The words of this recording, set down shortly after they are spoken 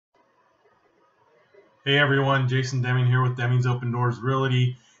Hey everyone, Jason Deming here with Deming's Open Doors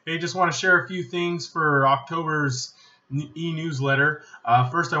Realty. Hey, just want to share a few things for October's e-newsletter.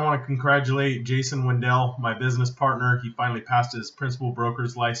 First, I want to congratulate Jason Wendell, my business partner. He finally passed his principal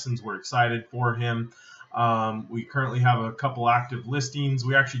broker's license. We're excited for him. We currently have a couple active listings.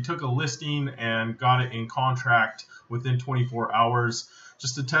 We actually took a listing and got it in contract within 24 hours.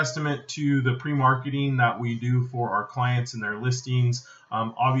 Just a testament to the pre-marketing that we do for our clients and their listings.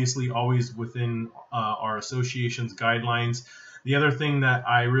 Obviously, always within our association's guidelines. The other thing that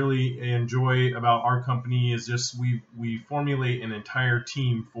I really enjoy about our company is just we formulate an entire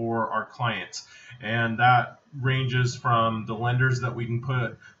team for our clients, and that ranges from the lenders that we can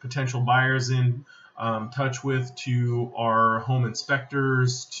put potential buyers in touch with, to our home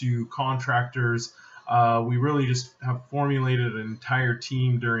inspectors, to contractors. We really just have formulated an entire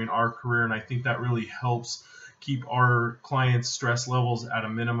team during our career, and I think that really helps keep our clients' stress levels at a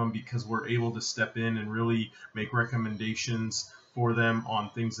minimum, because we're able to step in and really make recommendations for them on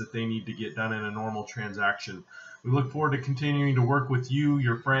things that they need to get done in a normal transaction. We look forward to continuing to work with you,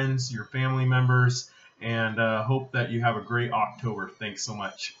 your friends, your family members, and hope that you have a great October. Thanks so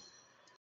much.